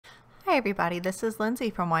Hi everybody, this is Lindsay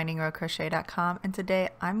from windingrowcrochet.com, and today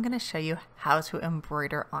I'm going to show you how to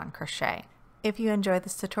embroider on crochet. If you enjoyed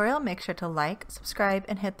this tutorial, make sure to like, subscribe,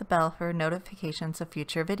 and hit the bell for notifications of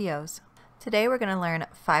future videos. Today we're going to learn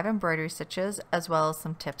 5 embroidery stitches as well as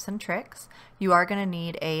some tips and tricks. You are going to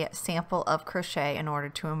need a sample of crochet in order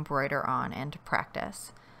to embroider on and to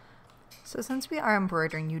practice. So since we are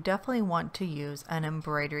embroidering, you definitely want to use an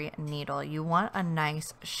embroidery needle. You want a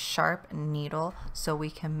nice sharp needle so we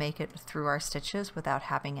can make it through our stitches without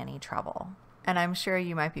having any trouble. And I'm sure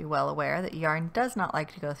you might be well aware that yarn does not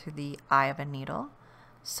like to go through the eye of a needle.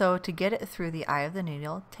 So to get it through the eye of the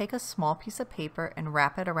needle, take a small piece of paper and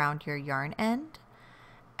wrap it around your yarn end,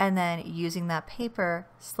 and then using that paper,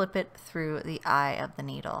 slip it through the eye of the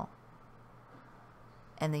needle.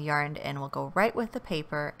 And the yarn end will go right with the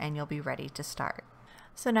paper and you'll be ready to start.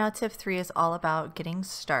 So now tip 3 is all about getting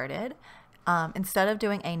started. Instead of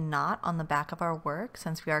doing a knot on the back of our work,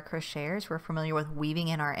 since we are crocheters, we're familiar with weaving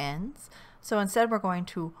in our ends. So instead we're going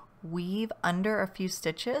to weave under a few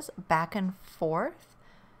stitches back and forth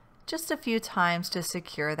just a few times to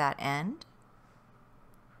secure that end.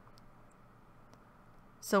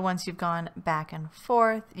 So once you've gone back and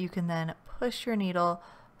forth, you can then push your needle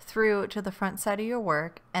through to the front side of your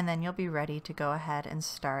work, and then you'll be ready to go ahead and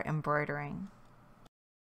start embroidering.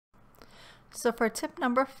 So for tip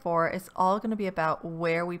number 4, it's all going to be about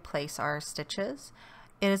where we place our stitches.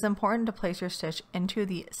 It is important to place your stitch into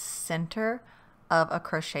the center of a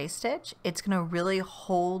crochet stitch. It's going to really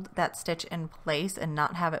hold that stitch in place and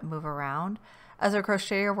not have it move around. As a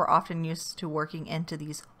crocheter, we're often used to working into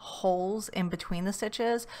these holes in between the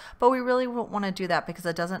stitches, but we really won't want to do that because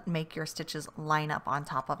it doesn't make your stitches line up on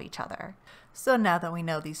top of each other. So now that we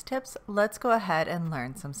know these tips, let's go ahead and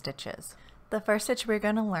learn some stitches. The first stitch we're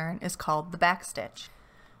going to learn is called the back stitch.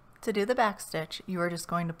 To do the back stitch, you are just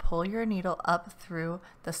going to pull your needle up through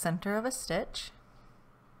the center of a stitch,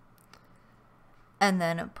 and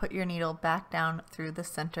then put your needle back down through the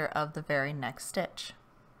center of the very next stitch.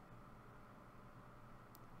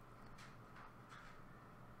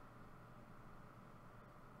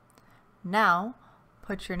 Now,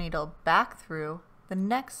 put your needle back through the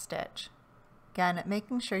next stitch, again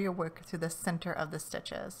making sure you work through the center of the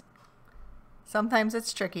stitches. Sometimes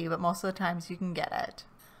it's tricky, but most of the times you can get it.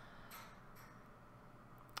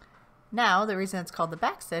 Now, the reason it's called the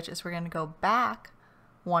back stitch is we're going to go back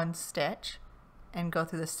one stitch and go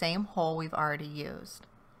through the same hole we've already used.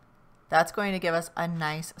 That's going to give us a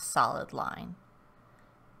nice solid line.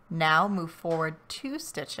 Now move forward 2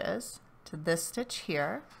 stitches to this stitch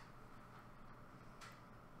here,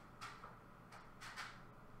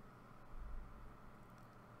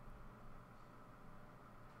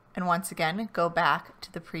 and once again go back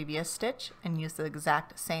to the previous stitch and use the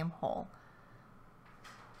exact same hole.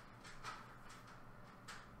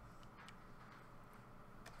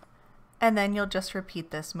 And then you'll just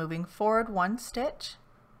repeat this, moving forward 1 stitch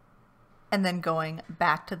and then going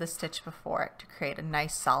back to the stitch before it to create a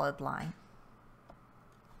nice solid line.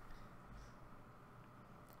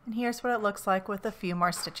 And here's what it looks like with a few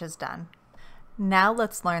more stitches done. Now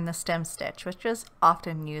let's learn the stem stitch, which is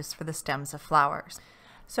often used for the stems of flowers.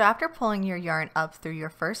 So after pulling your yarn up through your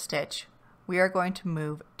first stitch, we are going to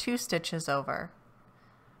move 2 stitches over.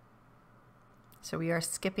 So we are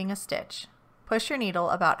skipping a stitch. Push your needle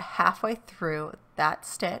about halfway through that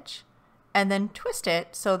stitch and then twist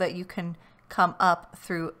it so that you can come up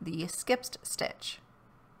through the skipped stitch.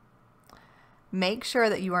 Make sure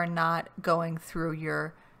that you are not going through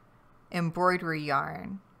your embroidery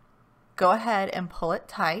yarn. Go ahead and pull it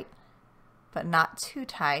tight, but not too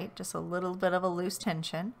tight, just a little bit of a loose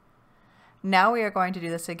tension. Now we are going to do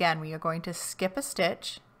this again. We are going to skip a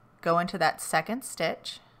stitch, go into that second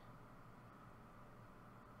stitch,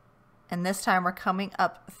 and this time we're coming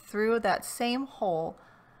up through that same hole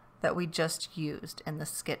that we just used in the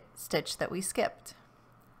stitch that we skipped.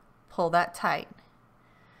 Pull that tight.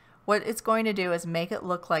 What it's going to do is make it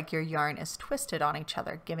look like your yarn is twisted on each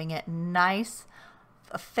other, giving it nice,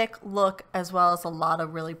 a thick look as well as a lot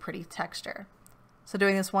of really pretty texture. So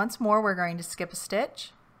doing this once more, we're going to skip a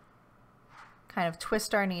stitch, kind of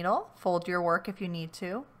twist our needle, fold your work if you need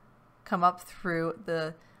to, come up through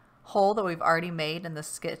the hole that we've already made in the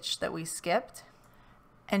stitch that we skipped,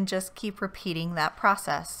 and just keep repeating that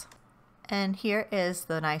process. And here is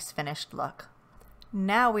the nice finished look.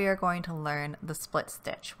 Now we are going to learn the split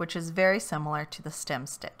stitch, which is very similar to the stem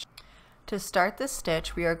stitch. To start this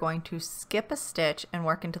stitch, we are going to skip a stitch and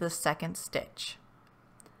work into the second stitch.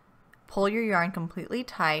 Pull your yarn completely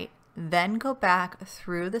tight, then go back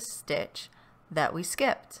through the stitch that we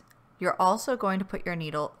skipped. You're also going to put your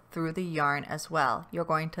needle through the yarn as well. You're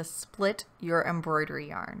going to split your embroidery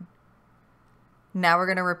yarn. Now we're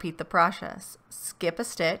going to repeat the process. Skip a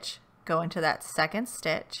stitch, go into that second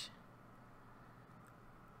stitch,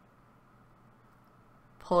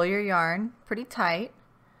 pull your yarn pretty tight,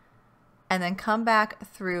 and then come back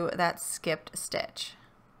through that skipped stitch.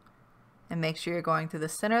 And make sure you're going through the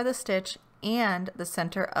center of the stitch and the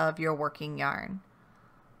center of your working yarn.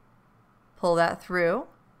 Pull that through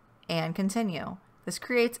and continue. This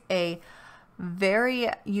creates a very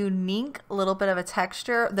unique little bit of a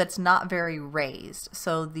texture that's not very raised.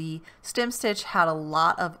 So the stem stitch had a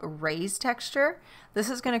lot of raised texture. This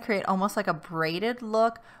is going to create almost like a braided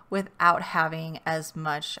look without having as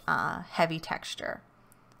much heavy texture.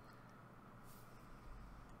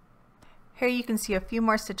 Here you can see a few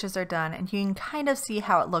more stitches are done, and you can kind of see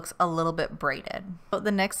how it looks a little bit braided. So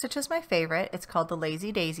the next stitch is my favorite. It's called the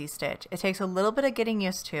Lazy Daisy stitch. It takes a little bit of getting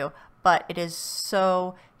used to, but it is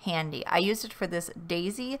so handy. I used it for this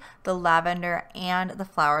daisy, the lavender, and the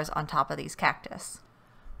flowers on top of these cactus.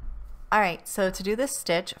 Alright, so to do this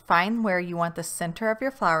stitch, find where you want the center of your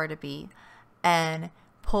flower to be and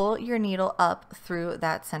pull your needle up through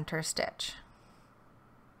that center stitch.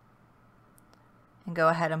 And go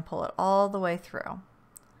ahead and pull it all the way through.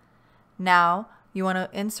 Now you want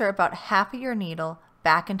to insert about half of your needle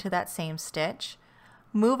back into that same stitch,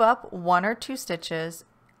 move up 1 or 2 stitches,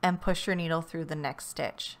 and push your needle through the next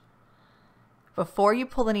stitch. Before you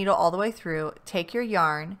pull the needle all the way through, take your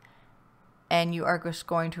yarn and you are just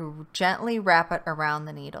going to gently wrap it around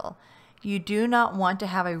the needle. You do not want to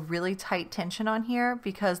have a really tight tension on here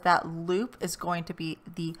because that loop is going to be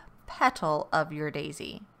the petal of your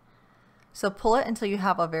daisy. So pull it until you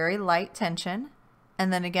have a very light tension,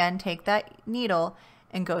 and then again take that needle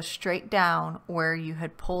and go straight down where you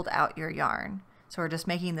had pulled out your yarn. So we're just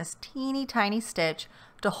making this teeny tiny stitch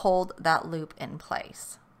to hold that loop in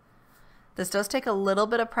place. This does take a little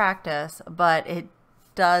bit of practice, but it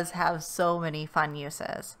does have so many fun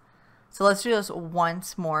uses. So let's do this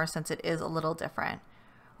once more since it is a little different.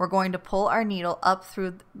 We're going to pull our needle up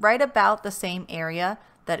through right about the same area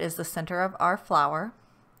that is the center of our flower.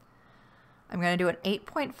 I'm going to do an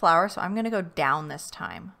 8-point flower, so I'm going to go down this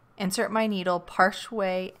time. Insert my needle partial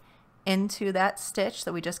way into that stitch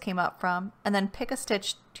that we just came up from, and then pick a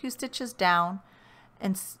stitch 2 stitches down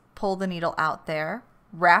and pull the needle out there.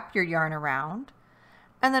 Wrap your yarn around,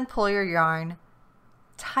 and then pull your yarn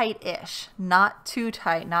tight-ish, not too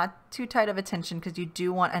tight of a tension because you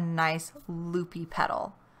do want a nice loopy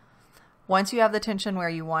petal. Once you have the tension where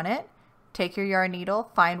you want it, take your yarn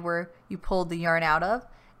needle, find where you pulled the yarn out of,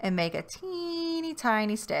 and make a teeny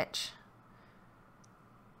tiny stitch.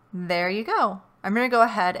 There you go. I'm going to go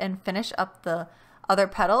ahead and finish up the other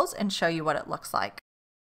petals and show you what it looks like.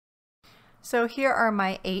 So here are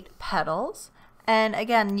my 8 petals, and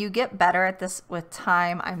again, you get better at this with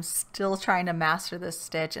time. I'm still trying to master this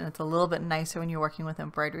stitch, and it's a little bit nicer when you're working with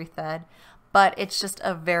embroidery thread, but it's just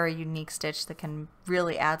a very unique stitch that can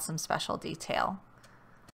really add some special detail.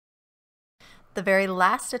 The very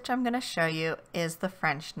last stitch I'm going to show you is the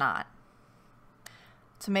French knot.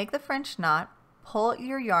 To make the French knot, pull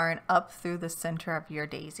your yarn up through the center of your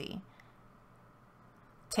daisy.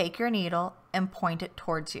 Take your needle and point it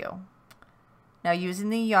towards you. Now using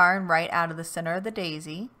the yarn right out of the center of the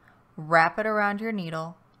daisy, wrap it around your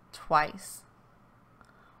needle twice.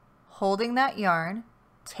 Holding that yarn,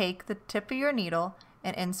 take the tip of your needle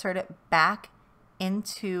and insert it back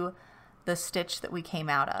into the stitch that we came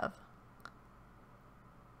out of.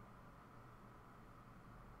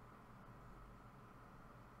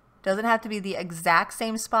 Doesn't have to be the exact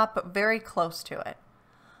same spot, but very close to it.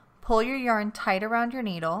 Pull your yarn tight around your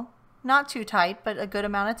needle, not too tight, but a good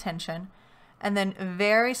amount of tension, and then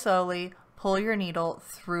very slowly pull your needle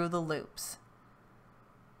through the loops.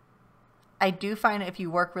 I do find if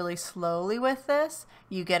you work really slowly with this,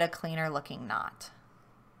 you get a cleaner looking knot.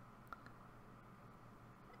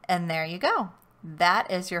 And there you go.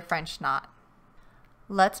 That is your French knot.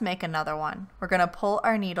 Let's make another one. We're going to pull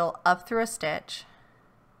our needle up through a stitch.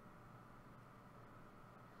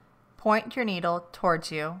 Point your needle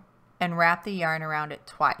towards you and wrap the yarn around it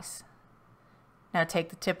twice. Now take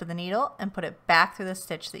the tip of the needle and put it back through the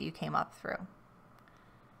stitch that you came up through.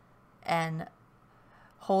 And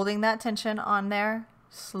holding that tension on there,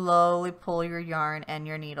 slowly pull your yarn and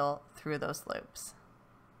your needle through those loops.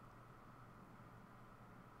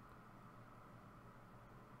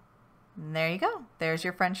 And there you go. There's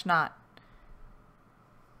your French knot.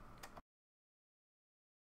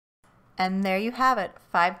 And there you have it,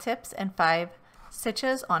 5 tips and 5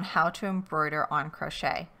 stitches on how to embroider on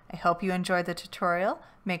crochet. I hope you enjoyed the tutorial.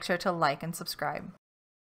 Make sure to like and subscribe.